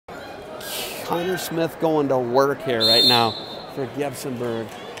Connor Smith going to work here right now for Ginsonburg.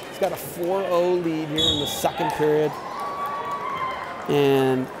 He's got a 4-0 lead here in the second period.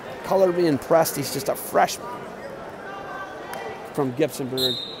 And color being pressed, he's just a freshman from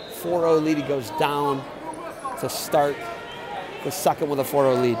Ginsonburg. 4-0 lead, he goes down to start the second with a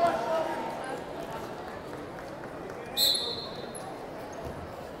 4-0 lead.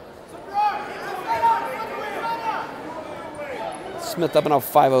 Smith up and out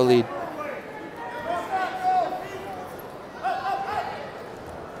 5-0 lead.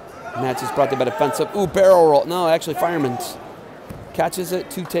 Match is brought to you by defensive. Ooh, barrel roll. No, actually Fireman's. Catches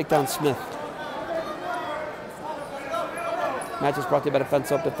it to take down Smith. Match is brought to you by Defense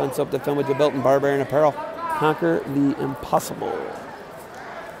Soap, defend with your built-in Barbarian apparel. Conquer the impossible.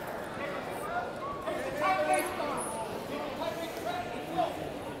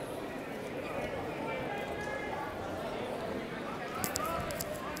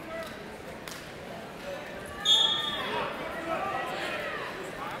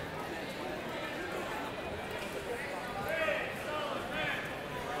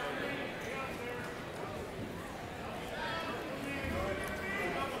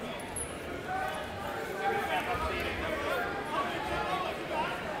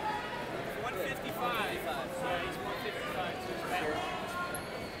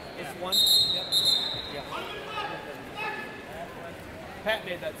 Pat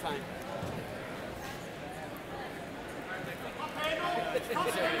made that sign.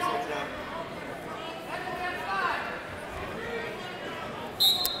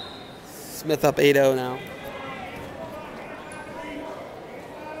 Smith up 8-0 now.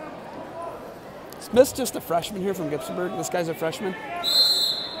 Smith's just a freshman here from Ginsonburg. This guy's a freshman.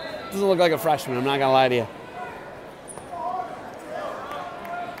 Doesn't look like a freshman, I'm not gonna lie to you.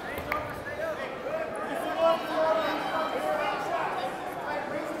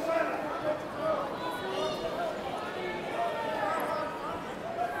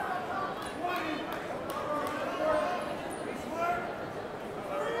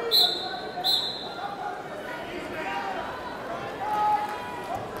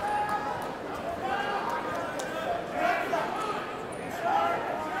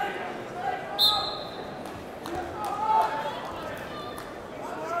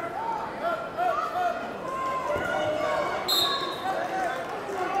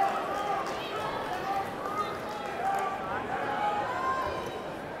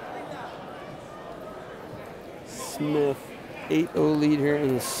 Smith, 8-0 lead here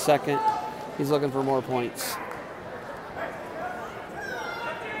in the second. He's looking for more points.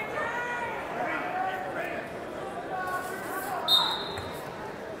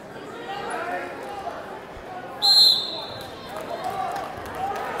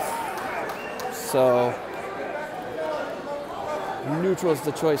 So, neutral is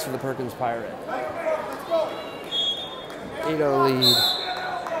the choice for the Perkins Pirate. 8-0 lead.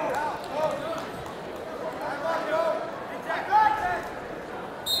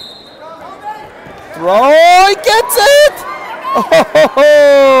 Throw, he gets it!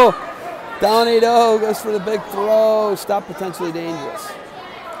 Oh, down 8-0, goes for the big throw. Stop potentially dangerous.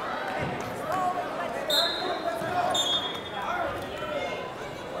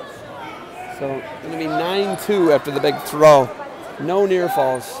 So, going to be 9-2 after the big throw. No near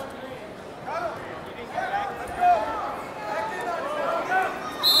falls.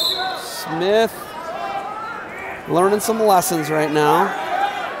 Smith learning some lessons right now.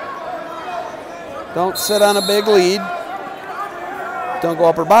 Don't sit on a big lead. Don't go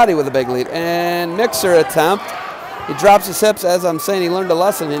upper body with a big lead. And mixer attempt. He drops his hips. As I'm saying, he learned a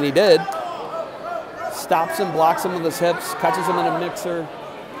lesson, and he did. Stops him, blocks him with his hips, catches him in a mixer.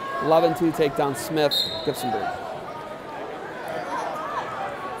 11-2 takedown Smith, Ginsonburg.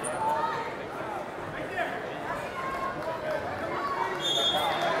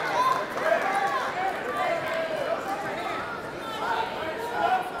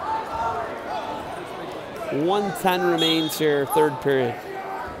 .110 remains here, third period.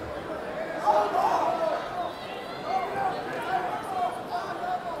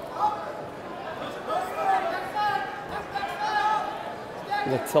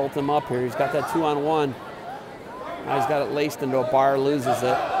 Gonna tilt him up here. He's got that 2-on-1. Now he's got it laced into a bar, loses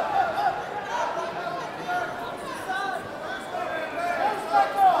it.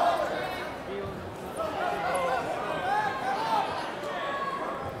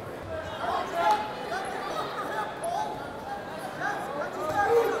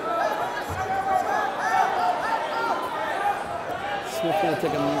 Smith's going to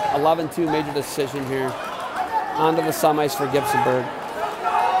take an 11-2 major decision here. Onto the semis for Ginsonburg.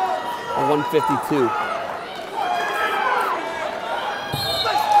 A 152.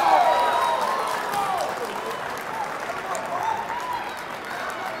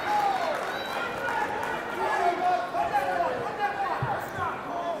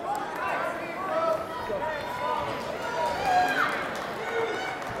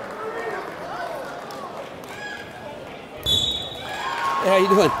 how you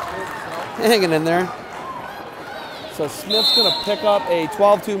doing? Hanging in there. So Smith's going to pick up a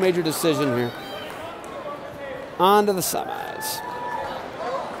 12-2 major decision here. On to the semis.